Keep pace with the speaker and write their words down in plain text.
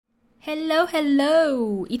Hello,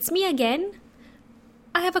 hello. It's me again.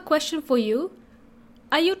 I have a question for you.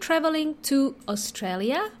 Are you traveling to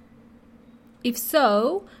Australia? If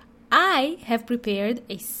so, I have prepared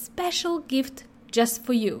a special gift just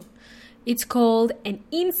for you. It's called An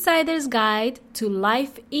Insider's Guide to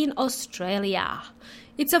Life in Australia.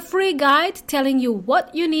 It's a free guide telling you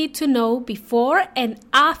what you need to know before and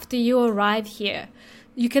after you arrive here.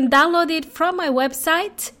 You can download it from my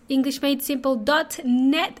website,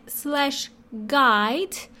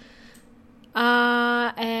 englishmadesimple.net/guide.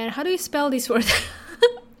 And how do you spell this word?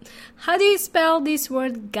 How do you spell this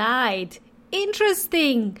word guide?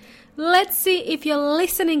 Interesting. Let's see if your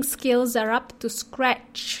listening skills are up to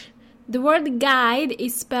scratch. The word guide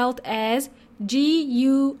is spelled as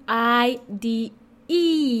Guide,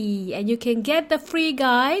 and you can get the free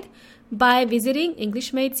guide by visiting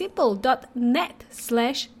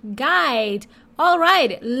englishmadesimple.net/guide. All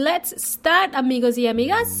right, let's start, amigos y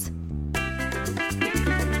amigas.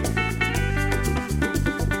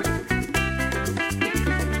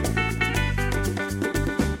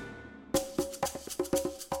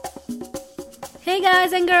 Hey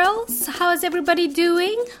guys and girls, how's everybody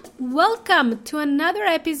doing? Welcome to another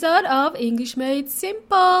episode of English Made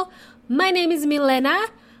Simple. My name is Milena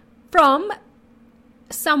from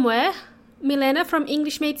somewhere. Milena from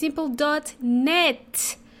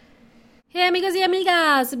englishmadesimple.net. Hey amigos y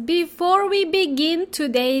amigas, before we begin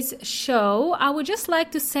today's show, I would just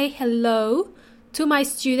like to say hello to my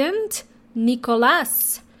student,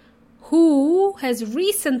 Nicolas, who has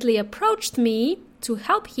recently approached me to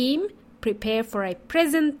help him prepare for a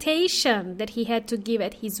presentation that he had to give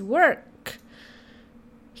at his work.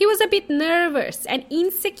 He was a bit nervous and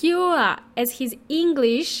insecure as his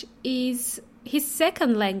English is his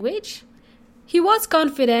second language. He was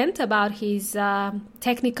confident about his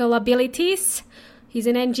technical abilities. He's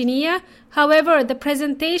an engineer. However,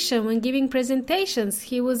 when giving presentations,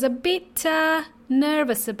 he was a bit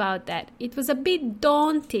nervous about that. It was a bit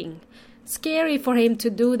daunting, scary for him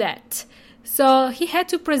to do that. So he had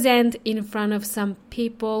to present in front of some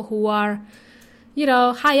people who are,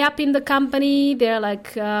 high up in the company. They're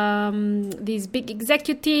like these big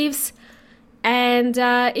executives. And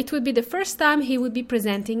it would be the first time he would be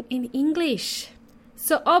presenting in English.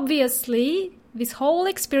 So obviously, this whole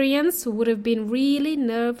experience would have been really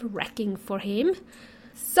nerve-wracking for him.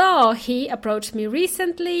 So he approached me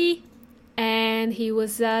recently and he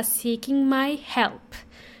was seeking my help.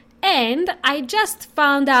 And I just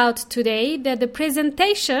found out today that the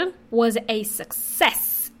presentation was a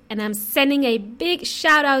success. And I'm sending a big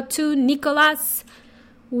shout out to Nicolas.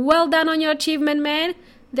 Well done on your achievement, man.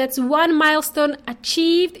 That's one milestone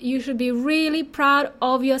achieved. You should be really proud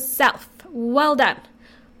of yourself. Well done.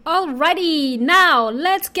 Alrighty, now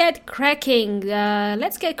let's get cracking.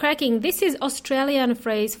 This is Australian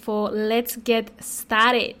phrase for let's get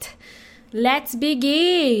started. Let's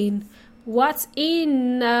begin. What's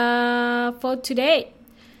in for today?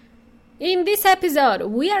 In this episode,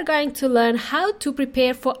 we are going to learn how to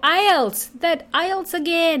prepare for IELTS. That IELTS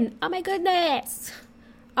again. Oh my goodness.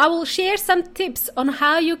 I will share some tips on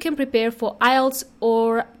how you can prepare for IELTS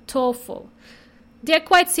or TOEFL. They're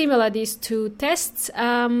quite similar, these two tests.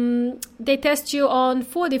 They test you on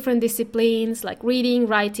 4 different disciplines like reading,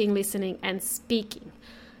 writing, listening, and speaking.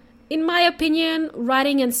 In my opinion,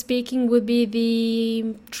 writing and speaking would be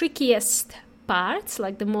the trickiest parts,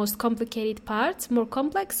 like the most complicated parts, more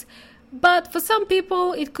complex. But for some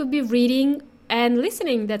people, it could be reading and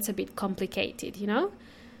listening that's a bit complicated,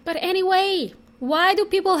 But anyway, why do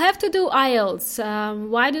people have to do IELTS?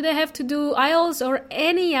 Why do they have to do IELTS or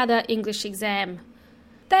any other English exam?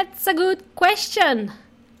 That's a good question.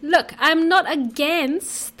 Look, I'm not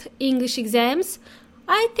against English exams.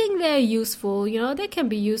 I think they're useful, they can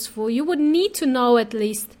be useful. You would need to know at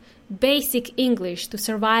least basic English to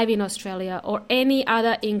survive in Australia or any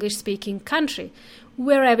other English-speaking country,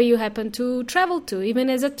 wherever you happen to travel to. Even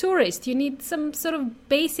as a tourist, you need some sort of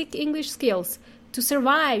basic English skills to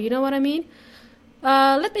survive, you know what I mean?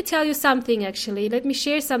 Let me tell you something, actually. Let me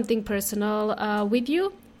share something personal with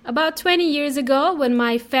you. About 20 years ago, when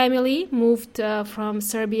my family moved from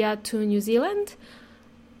Serbia to New Zealand,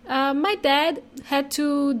 my dad had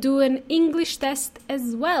to do an English test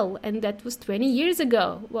as well, and that was 20 years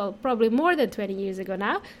ago. Well, probably more than 20 years ago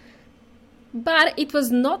now. But it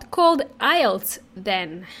was not called IELTS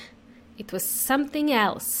then. It was something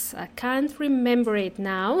else. I can't remember it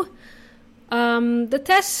now. The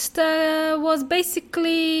test was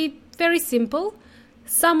basically very simple.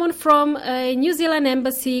 Someone from a New Zealand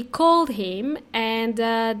embassy called him and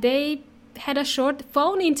they had a short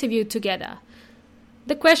phone interview together.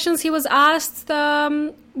 The questions he was asked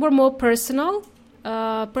were more personal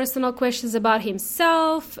personal questions about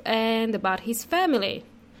himself and about his family.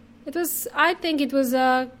 I think it was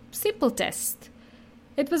a simple test.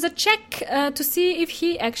 It was a check to see if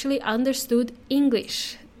he actually understood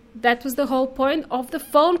English. That was the whole point of the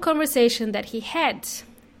phone conversation that he had.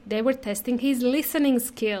 They were testing his listening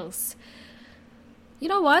skills. You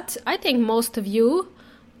know what? I think most of you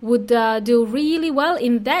would do really well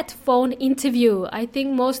in that phone interview. I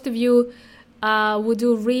think most of you would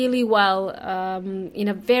do really well in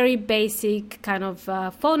a very basic kind of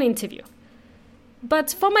phone interview.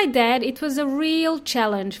 But for my dad, it was a real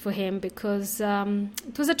challenge for him because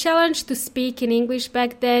it was a challenge to speak in English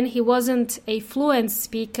back then. He wasn't a fluent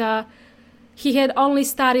speaker. He had only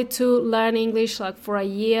started to learn English like for a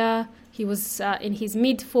year. He was in his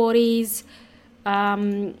mid-40s.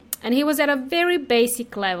 And he was at a very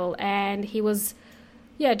basic level. And he was,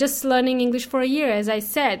 just learning English for a year, as I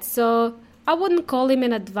said. So I wouldn't call him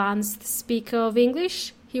an advanced speaker of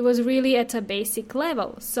English. He was really at a basic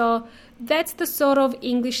level. So that's the sort of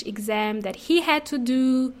English exam that he had to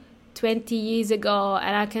do 20 years ago.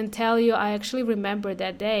 And I can tell you, I actually remember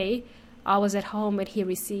that day. I was at home and he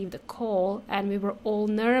received a call and we were all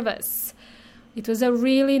nervous. It was a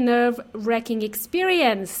really nerve-wracking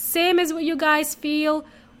experience. Same as what you guys feel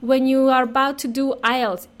when you are about to do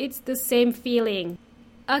IELTS. It's the same feeling.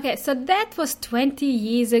 Okay, so that was 20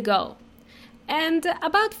 years ago. And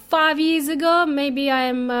about 5 years ago, maybe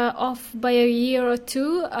I'm off by a year or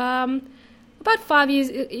two, about 5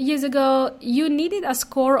 years ago, you needed a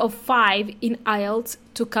score of 5 in IELTS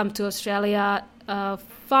to come to Australia,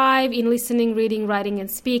 5 in listening, reading, writing, and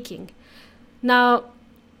speaking. Now,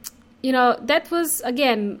 that was,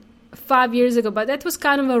 again, 5 years ago, but that was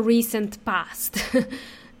kind of a recent past.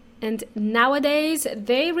 And nowadays,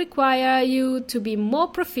 they require you to be more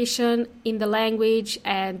proficient in the language,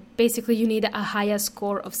 and basically you need a higher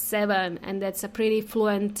score of 7, and that's a pretty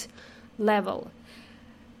fluent level.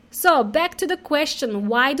 So, back to the question,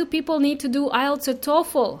 why do people need to do IELTS or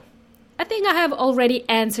TOEFL? I think I have already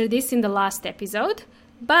answered this in the last episode,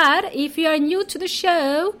 but if you are new to the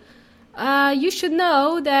show, you should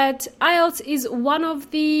know that IELTS is one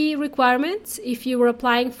of the requirements if you were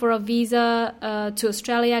applying for a visa to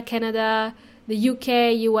Australia, Canada, the UK,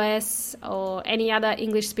 US, or any other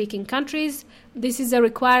English-speaking countries. This is a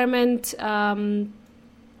requirement by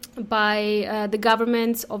the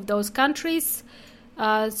governments of those countries.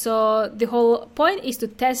 So the whole point is to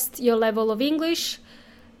test your level of English.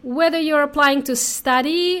 Whether you're applying to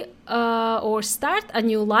study or start a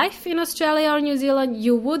new life in Australia or New Zealand,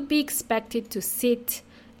 you would be expected to sit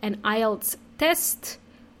an IELTS test.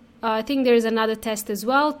 I think there's another test as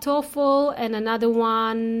well, TOEFL, and another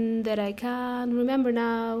one that I can't remember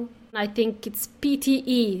now. I think it's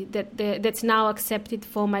PTE that's now accepted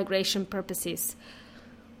for migration purposes.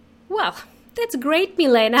 Well, that's great,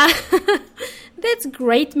 Milena. That's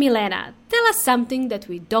great, Milena. Tell us something that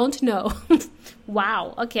we don't know.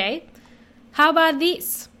 Wow, okay. How about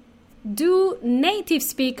this? Do native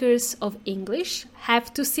speakers of English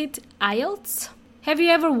have to sit IELTS? Have you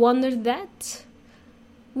ever wondered that?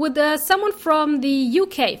 Would someone from the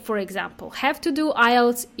UK, for example, have to do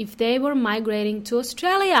IELTS if they were migrating to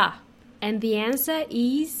Australia? And the answer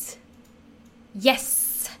is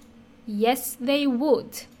yes. Yes, they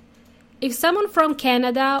would. If someone from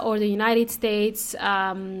Canada or the United States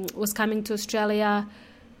was coming to Australia,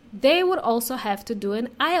 they would also have to do an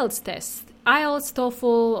IELTS test. IELTS, TOEFL,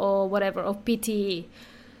 or whatever, or PTE.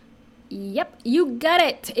 Yep, you got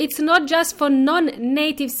it. It's not just for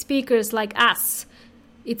non-native speakers like us.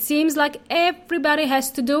 It seems like everybody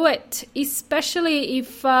has to do it, especially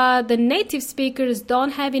if the native speakers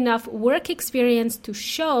don't have enough work experience to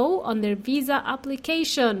show on their visa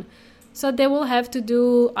application. So they will have to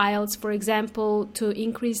do IELTS, for example, to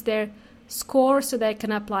increase their score so they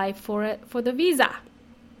can apply for the visa.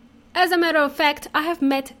 As a matter of fact, I have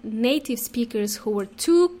met native speakers who were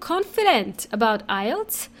too confident about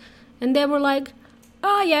IELTS, and they were like,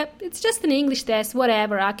 oh yeah, it's just an English test,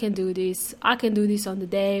 whatever, I can do this on the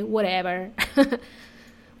day, whatever.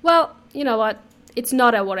 Well, you know what, it's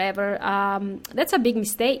not a whatever, that's a big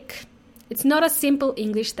mistake. It's not a simple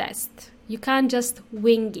English test. You can't just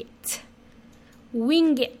wing it.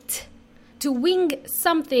 Wing it. To wing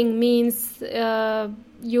something means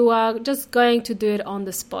you are just going to do it on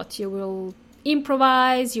the spot. You will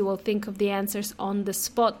improvise, you will think of the answers on the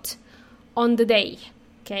spot, on the day,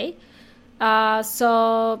 okay?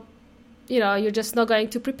 So, you're just not going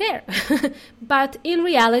to prepare. But in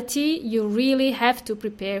reality, you really have to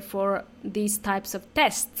prepare for these types of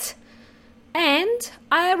tests. And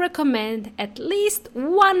I recommend at least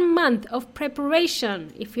 1 month of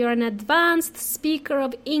preparation if you're an advanced speaker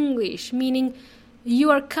of English, meaning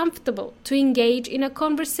you are comfortable to engage in a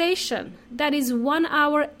conversation. That is 1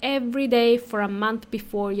 hour every day for a month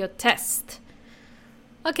before your test.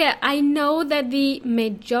 Okay, I know that the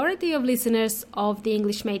majority of listeners of the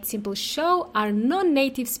English Made Simple show are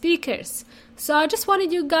non-native speakers. So I just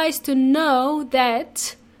wanted you guys to know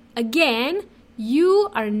that, again,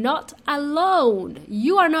 you are not alone.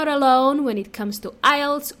 You are not alone when it comes to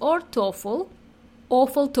IELTS or TOEFL.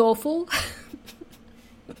 Awful TOEFL.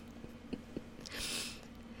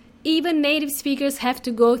 Even native speakers have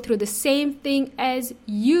to go through the same thing as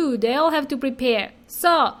you. They all have to prepare.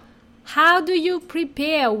 So, how do you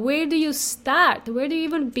prepare? Where do you start? Where do you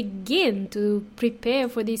even begin to prepare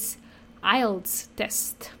for this IELTS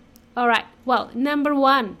test? All right, well, number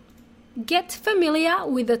 1, get familiar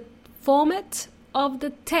with the format of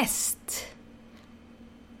the test.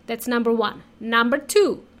 That's number 1. Number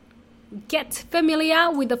 2, get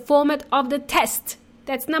familiar with the format of the test.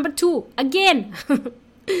 That's number 2. Again.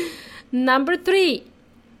 Number 3,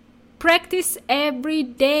 practice every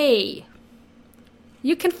day.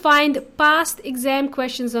 You can find past exam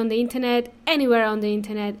questions on the internet, anywhere on the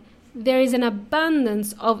internet. There is an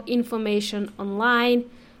abundance of information online,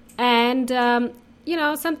 and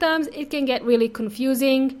sometimes it can get really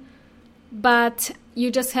confusing, but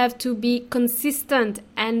you just have to be consistent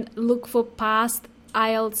and look for past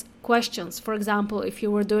IELTS questions. For example, if you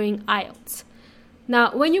were doing IELTS.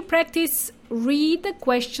 Now, when you practice, read the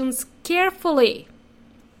questions carefully.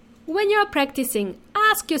 When you are practicing,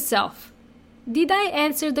 ask yourself, did I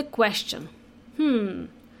answer the question?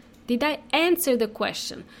 Did I answer the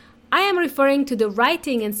question? I am referring to the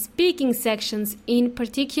writing and speaking sections in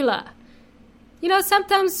particular.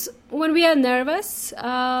 Sometimes when we are nervous,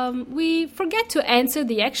 we forget to answer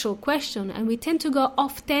the actual question and we tend to go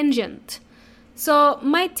off tangent. So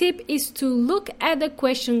my tip is to look at the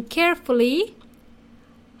question carefully,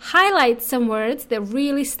 highlight some words that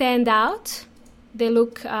really stand out. They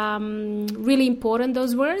look really important,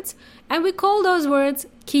 those words. And we call those words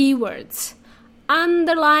keywords.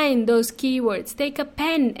 Underline those keywords. Take a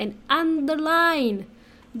pen and underline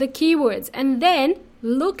the keywords. And then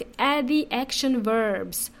look at the action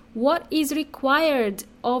verbs. What is required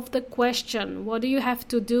of the question? What do you have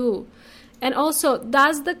to do? And also,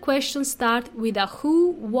 does the question start with a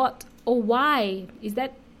who, what, or why? Is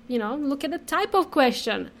that, look at the type of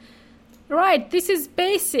question. Right, this is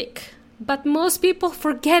basic. But most people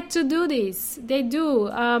forget to do this. They do,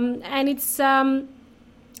 and it's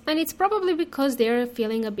probably because they're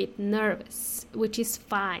feeling a bit nervous, which is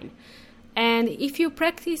fine. And if you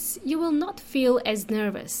practice, you will not feel as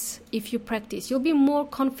nervous. If you practice, you'll be more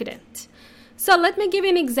confident. So let me give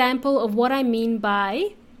you an example of what I mean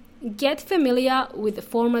by get familiar with the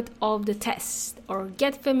format of the test, or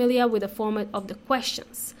get familiar with the format of the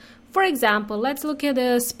questions. For example, let's look at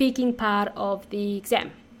the speaking part of the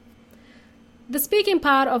exam. The speaking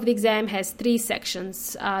part of the exam has 3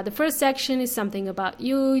 sections. The first section is something about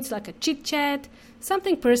you. It's like a chit-chat,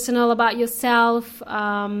 something personal about yourself,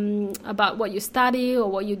 about what you study or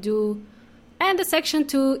what you do. And the section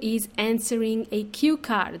 2 is answering a cue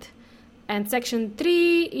card. And section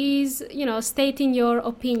 3 is, stating your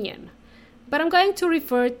opinion. But I'm going to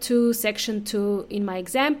refer to section 2 in my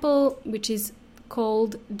example, which is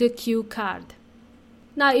called the cue card.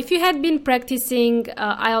 Now, if you had been practicing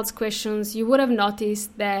IELTS questions, you would have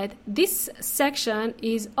noticed that this section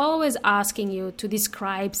is always asking you to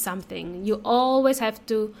describe something. You always have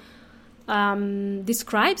to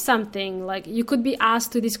describe something. Like you could be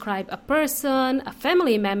asked to describe a person, a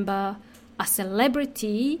family member, a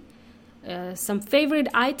celebrity, some favorite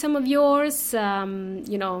item of yours,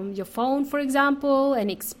 your phone, for example, an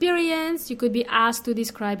experience. You could be asked to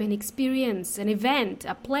describe an experience, an event,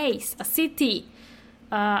 a place, a city,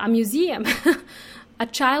 a museum, a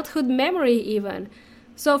childhood memory even.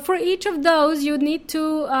 So for each of those, you need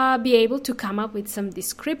to be able to come up with some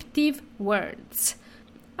descriptive words.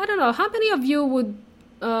 I don't know, how many of you would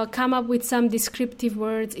come up with some descriptive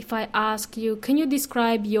words if I ask you, can you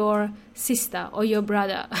describe your sister or your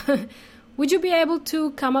brother? Would you be able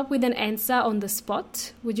to come up with an answer on the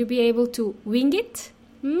spot? Would you be able to wing it?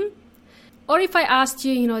 Or if I asked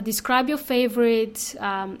you, describe your favorite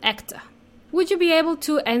actor, would you be able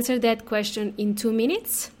to answer that question in 2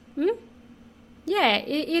 minutes? Yeah,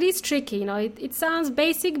 it is tricky. It sounds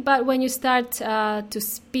basic, but when you start to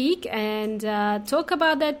speak and talk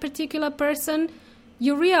about that particular person,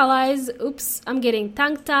 you realize, oops, I'm getting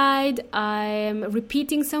tongue-tied, I'm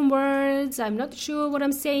repeating some words, I'm not sure what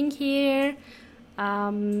I'm saying here,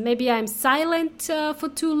 maybe I'm silent for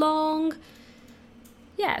too long.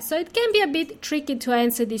 Yeah, so it can be a bit tricky to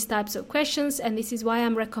answer these types of questions, and this is why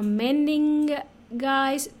I'm recommending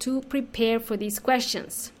guys to prepare for these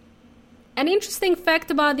questions. An interesting fact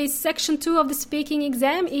about this section 2 of the speaking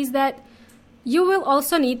exam is that you will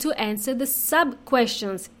also need to answer the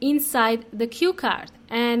sub-questions inside the cue card.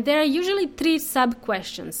 And there are usually 3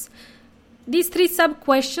 sub-questions. These 3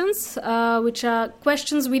 sub-questions, which are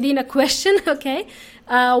questions within a question, okay?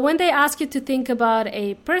 When they ask you to think about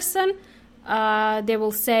a person, they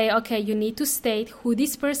will say, okay, you need to state who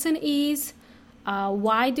this person is,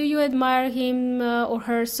 why do you admire him or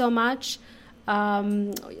her so much,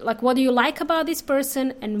 like what do you like about this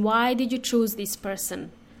person, and why did you choose this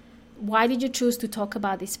person? Why did you choose to talk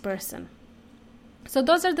about this person? So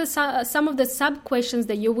those are some of the sub-questions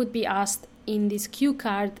that you would be asked in this cue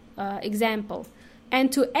card example.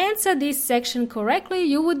 And to answer this section correctly,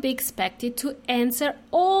 you would be expected to answer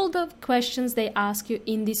all the questions they ask you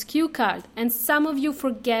in this cue card. And some of you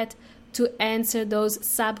forget to answer those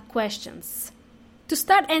sub-questions. To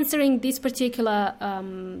start answering this particular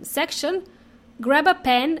section, grab a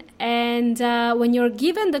pen, and when you're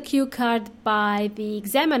given the cue card by the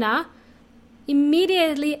examiner,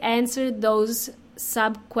 immediately answer those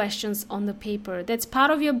sub-questions on the paper. That's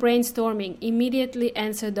part of your brainstorming. Immediately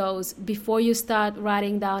answer those before you start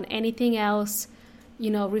writing down anything else,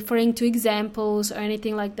 referring to examples or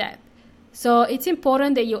anything like that. So it's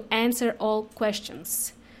important that you answer all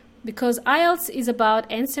questions, because IELTS is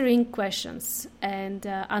about answering questions and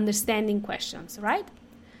understanding questions, right?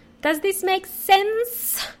 Does this make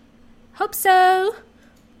sense? Hope so.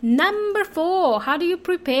 Number 4, how do you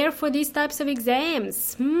prepare for these types of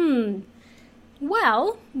exams?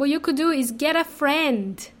 Well, what you could do is get a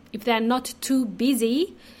friend. If they're not too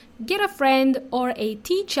busy, get a friend or a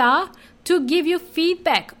teacher to give you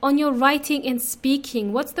feedback on your writing and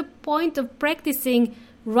speaking. What's the point of practicing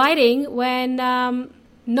writing when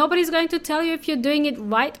nobody's going to tell you if you're doing it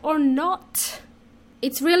right or not?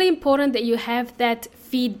 It's really important that you have that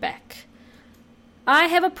feedback. I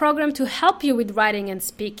have a program to help you with writing and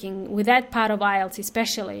speaking, with that part of IELTS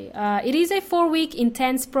especially. It is a 4-week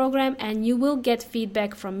intense program, and you will get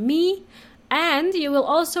feedback from me, and you will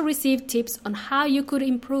also receive tips on how you could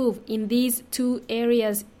improve in these 2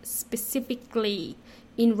 areas specifically,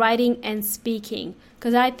 in writing and speaking,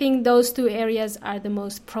 because I think those 2 areas are the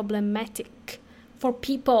most problematic for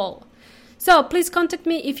people. So please contact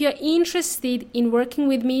me if you're interested in working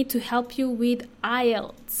with me to help you with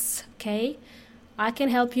IELTS, okay? I can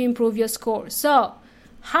help you improve your score. So,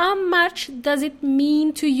 how much does it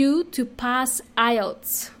mean to you to pass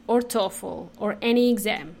IELTS or TOEFL or any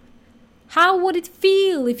exam? How would it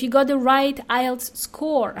feel if you got the right IELTS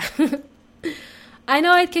score? I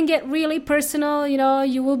know it can get really personal,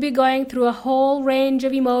 you will be going through a whole range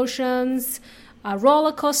of emotions, a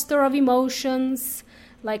roller coaster of emotions,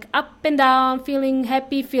 like up and down, feeling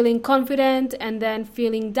happy, feeling confident, and then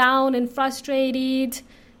feeling down and frustrated.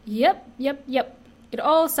 Yep. It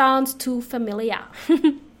all sounds too familiar.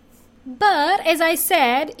 But as I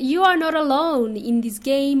said, you are not alone in this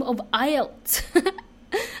game of IELTS.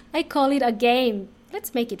 I call it a game.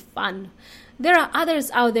 Let's make it fun. There are others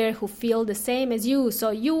out there who feel the same as you,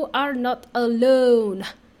 so you are not alone.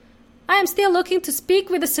 I am still looking to speak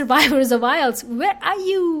with the survivors of IELTS. Where are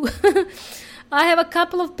you? I have a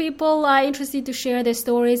couple of people interested to share their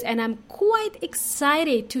stories, and I'm quite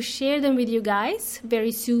excited to share them with you guys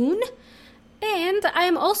very soon. And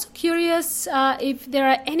I'm also curious if there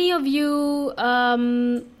are any of you who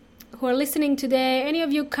are listening today, any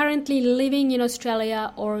of you currently living in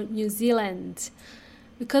Australia or New Zealand,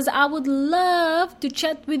 because I would love to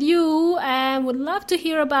chat with you and would love to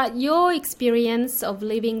hear about your experience of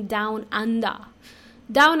living down under.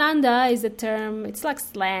 Down under is a term, it's like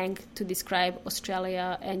slang to describe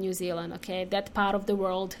Australia and New Zealand, okay? That part of the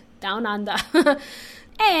world, down under.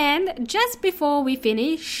 And just before we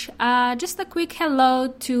finish, just a quick hello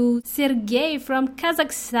to Sergey from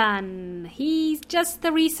Kazakhstan. He's just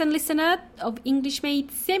a recent listener of English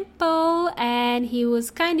Made Simple, and he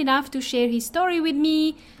was kind enough to share his story with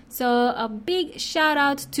me. So a big shout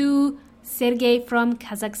out to Sergey from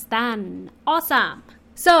Kazakhstan. Awesome!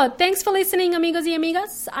 So, thanks for listening, amigos y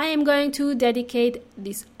amigas. I am going to dedicate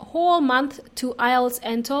this whole month to IELTS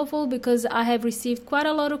and TOEFL because I have received quite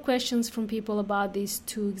a lot of questions from people about these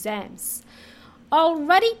 2 exams.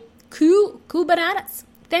 Alrighty, cool bananas.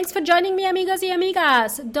 Thanks for joining me, amigos y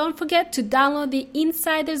amigas. Don't forget to download the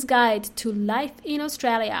Insider's Guide to Life in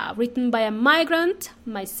Australia, written by a migrant,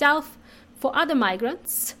 myself, for other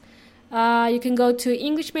migrants. You can go to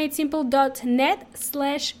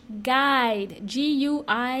englishmadesimple.net/guide,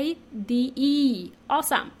 GUIDE.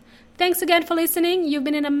 Awesome. Thanks again for listening. You've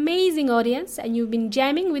been an amazing audience, and you've been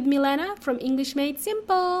jamming with Milena from English Made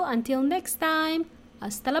Simple. Until next time,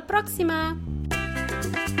 hasta la próxima.